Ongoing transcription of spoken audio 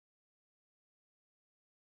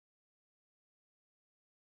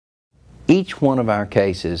Each one of our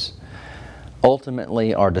cases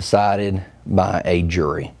ultimately are decided by a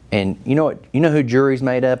jury. And you know what? You know who jury's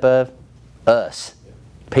made up of? Us,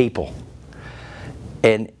 people.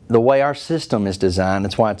 And the way our system is designed,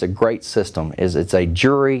 that's why it's a great system, is it's a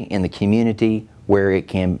jury in the community where it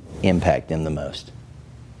can impact them the most.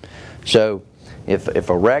 So if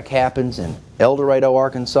a wreck happens in El Dorado,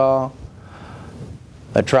 Arkansas,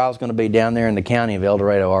 a trial's going to be down there in the county of El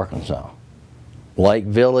Dorado, Arkansas. Lake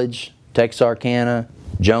Village, Texarkana,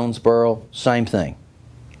 Jonesboro, same thing.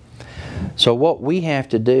 So what we have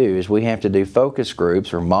to do is we have to do focus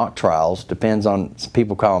groups or mock trials, depends on,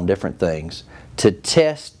 people call them different things, to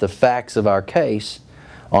test the facts of our case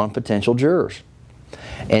on potential jurors.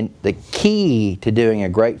 And the key to doing a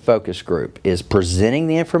great focus group is presenting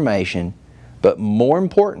the information, but more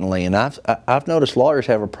importantly, and I've noticed lawyers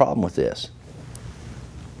have a problem with this,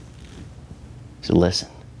 so listen.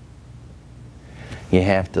 You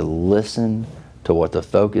have to listen to what the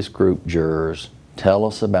focus group jurors tell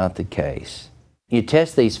us about the case. You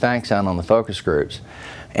test these facts out on the focus groups,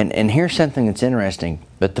 and here's something that's interesting,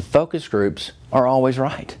 but the focus groups are always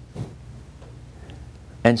right.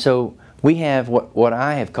 And so we have what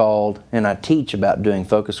I have called, and I teach about doing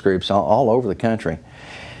focus groups all over the country,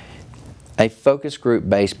 a focus group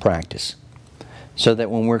based practice. So that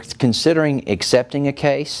when we're considering accepting a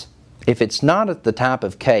case, if it's not the type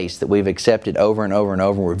of case that we've accepted over and over and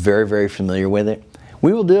over, we're very, very familiar with it,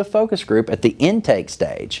 we will do a focus group at the intake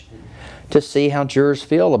stage to see how jurors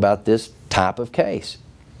feel about this type of case.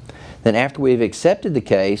 Then after we've accepted the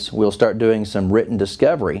case, we'll start doing some written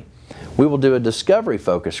discovery. We will do a discovery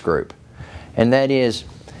focus group. And that is,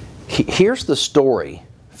 here's the story,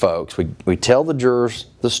 folks. We tell the jurors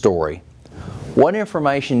the story. What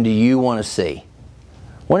information do you want to see?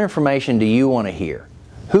 What information do you want to hear?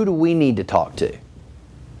 Who do we need to talk to?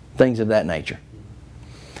 Things of that nature.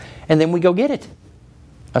 And then we go get it.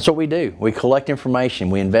 That's what we do. We collect information,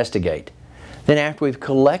 we investigate. Then after we've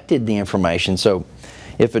collected the information, so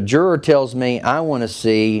if a juror tells me, I want to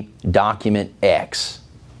see document X,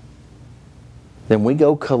 then we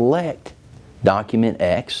go collect document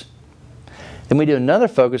X. Then we do another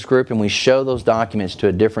focus group and we show those documents to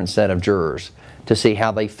a different set of jurors to see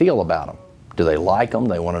how they feel about them. Do they like them? Do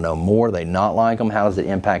they want to know more? Do they not like them? How does it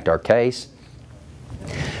impact our case?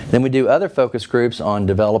 Then we do other focus groups on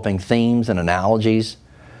developing themes and analogies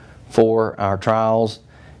for our trials.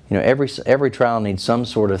 You know, every trial needs some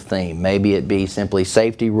sort of theme. Maybe it be simply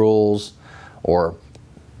safety rules, or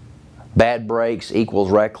bad brakes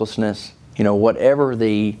equals recklessness. You know, whatever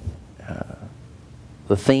the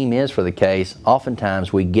theme is for the case,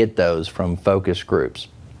 oftentimes we get those from focus groups.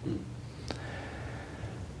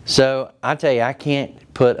 So I tell you, I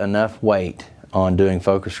can't put enough weight on doing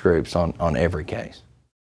focus groups on every case.